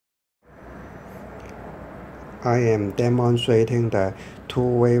I am demonstrating the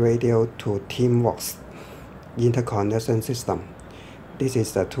two-way radio to TeamVOX interconnection system. This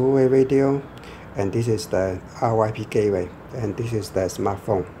is the two-way radio, and this is the RoIP gateway, and this is the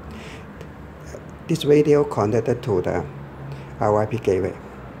smartphone. This radio connected to the RoIP gateway.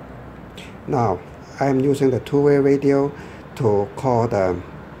 Now, I am using the two-way radio to call the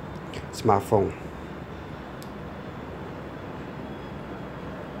smartphone.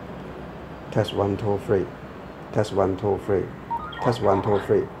 Test 1, 2, 3. Test 1, 2, 3. Test 1, 2,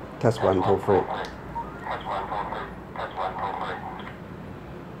 3. Test 1, 2, 3.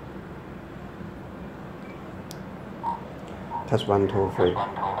 Test 1, 2, 3.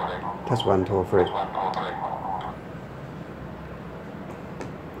 Test 1, 2, 3.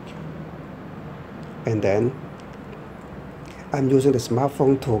 And then I'm using the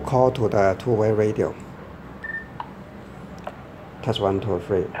smartphone to call to the two-way radio. Test 1, 2,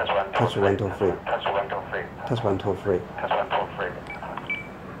 3. Test 1, 2, 3. Test 1, 2, 3. Test 1, 2, 3.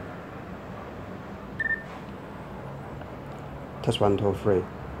 Test 1, 2, 3.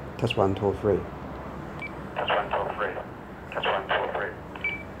 Test 1, 2, 3. Test 1, 2, 3.